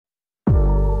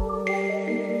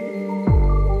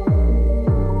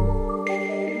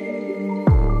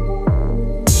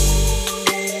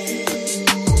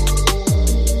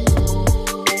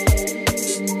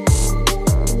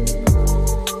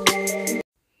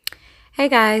Hey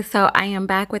guys, so I am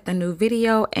back with a new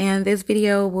video, and this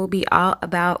video will be all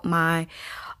about my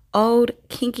old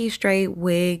Kinky straight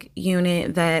wig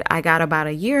unit that I got about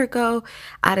a year ago.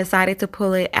 I decided to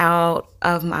pull it out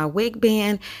of my wig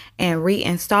bin and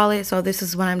reinstall it. So this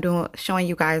is what I'm doing, showing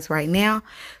you guys right now.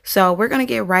 So we're going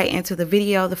to get right into the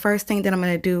video. The first thing that I'm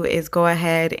going to do is go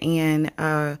ahead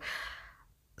and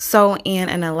sew in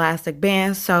an elastic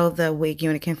band so the wig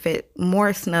unit can fit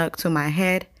more snug to my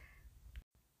head.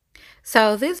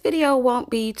 So this video won't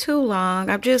be too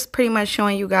long. I'm just pretty much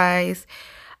showing you guys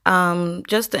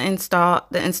just the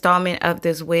installment of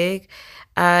this wig.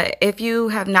 If you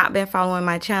have not been following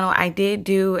my channel, I did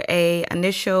do a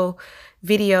initial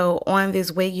video on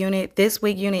this wig unit. This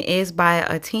wig unit is by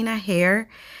ATINA Hair,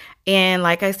 and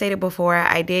like I stated before,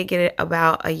 I did get it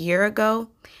about a year ago,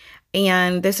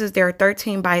 and this is their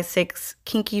 13x6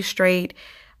 Kinky straight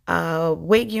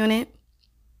wig unit.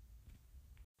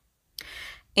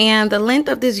 And the length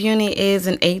of this unit is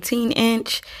an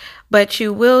 18-inch, but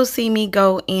you will see me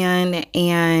go in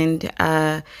and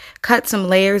cut some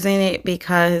layers in it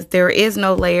because there is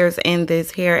no layers in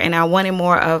this hair, and I wanted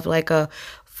more of like a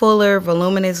fuller,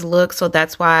 voluminous look. So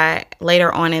that's why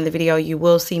later on in the video you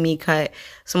will see me cut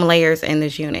some layers in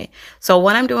this unit. So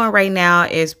what I'm doing right now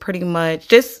is pretty much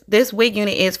just, this wig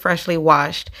unit is freshly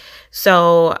washed.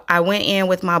 So I went in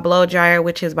with my blow dryer,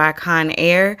 which is by Kinky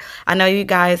Air. I know you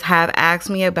guys have asked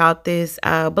me about this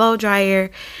blow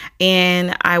dryer,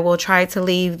 and I will try to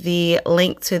leave the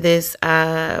link to this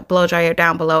blow dryer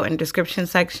down below in the description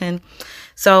section.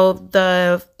 So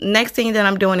the next thing that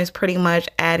I'm doing is pretty much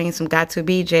adding some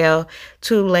Got2b gel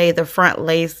to lay the front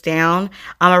lace down.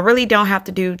 I really don't have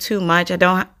to do too much.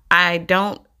 I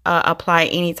don't apply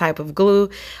any type of glue.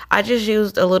 I just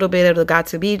used a little bit of the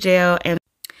Got2b gel. And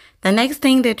the next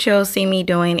thing that you'll see me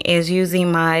doing is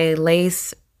using my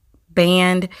lace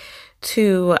band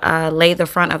to lay the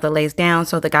front of the lace down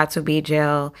so the Got2b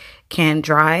gel can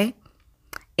dry.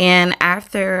 And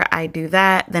after I do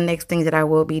that, the next thing that I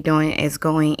will be doing is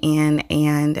going in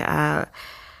and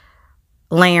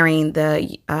layering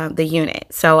the unit.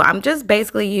 So I'm just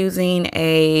basically using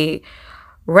a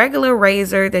regular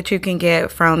razor that you can get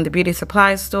from the beauty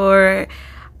supply store.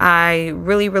 I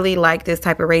really like this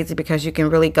type of razor because you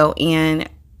can really go in.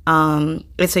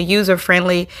 It's a user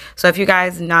friendly. So if you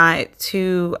guys not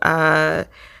too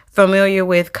familiar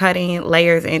with cutting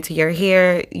layers into your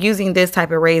hair, using this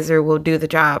type of razor will do the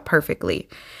job perfectly.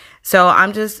 So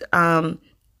I'm just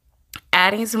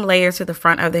adding some layers to the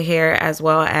front of the hair as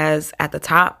well as at the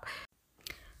top.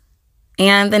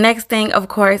 And the next thing, of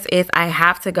course, is I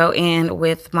have to go in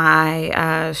with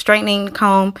my straightening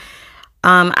comb.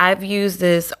 I've used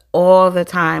this all the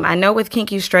time. I know with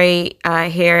Kinky straight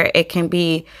hair, it can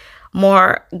be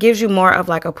more, gives you more of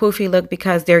like a poofy look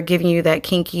because they're giving you that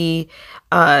kinky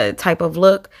type of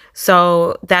look.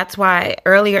 So that's why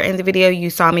earlier in the video you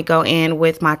saw me go in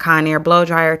with my Kinky Air blow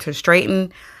dryer to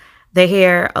straighten the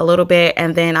hair a little bit,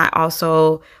 and then I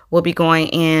also will be going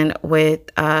in with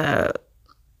the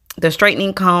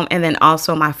straightening comb and then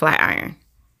also my flat iron.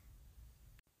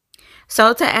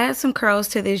 So to add some curls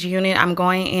to this unit, I'm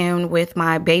going in with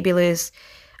my Babyless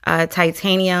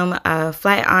titanium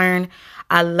flat iron.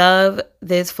 I love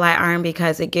this flat iron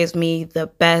because it gives me the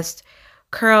best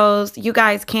curls. You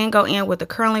guys can go in with the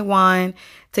curling wand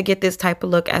to get this type of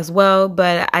look as well,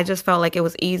 but I just felt like it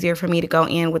was easier for me to go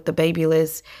in with the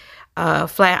Babyless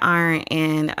flat iron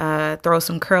and throw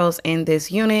some curls in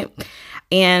this unit.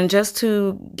 And just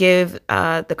to give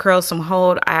the curls some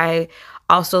hold, I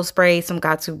also sprayed some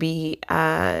Got2b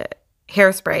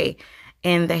hairspray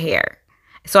in the hair.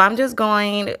 So I'm just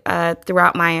going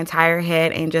throughout my entire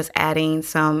head and just adding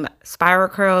some spiral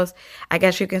curls, I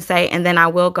guess you can say. And then I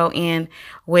will go in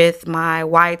with my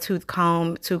wide tooth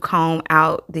comb to comb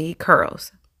out the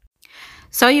curls.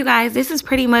 So you guys, this is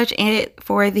pretty much it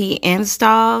for the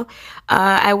install.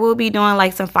 I will be doing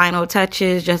like some final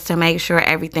touches just to make sure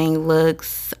everything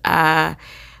looks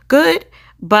good.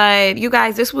 But you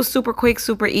guys, this was super quick,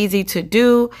 super easy to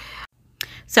do.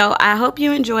 So I hope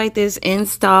you enjoyed this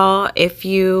install. If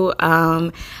you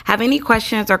have any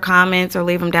questions or comments, or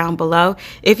leave them down below.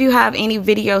 If you have any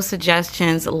video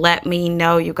suggestions, let me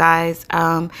know, you guys.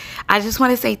 I just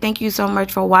want to say thank you so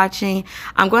much for watching.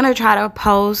 I'm going to try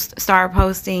to start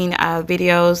posting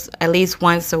videos at least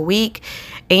once a week.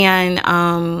 And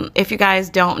if you guys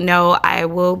don't know, I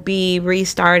will be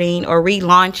restarting or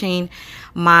relaunching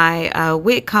my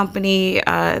wig company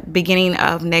beginning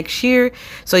of next year.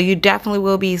 So you definitely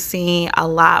will be seeing a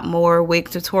lot more wig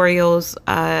tutorials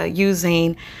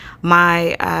using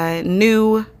my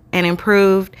new and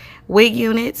improved wig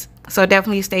units. So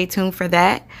definitely stay tuned for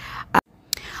that.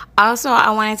 Also,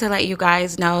 I wanted to let you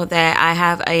guys know that I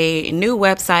have a new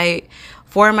website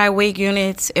for my wig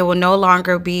units. It will no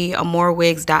longer be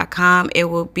amourwigs.com. It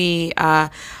will be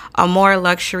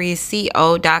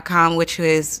amourluxuryco.com, which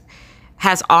has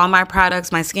all my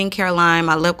products, my skincare line,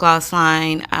 my lip gloss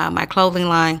line, my clothing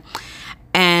line,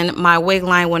 and my wig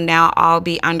line will now all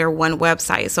be under one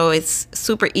website. So it's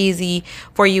super easy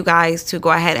for you guys to go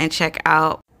ahead and check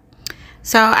out.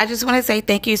 So I just want to say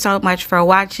thank you so much for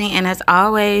watching, and as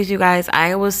always, you guys,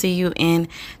 I will see you in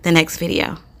the next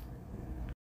video.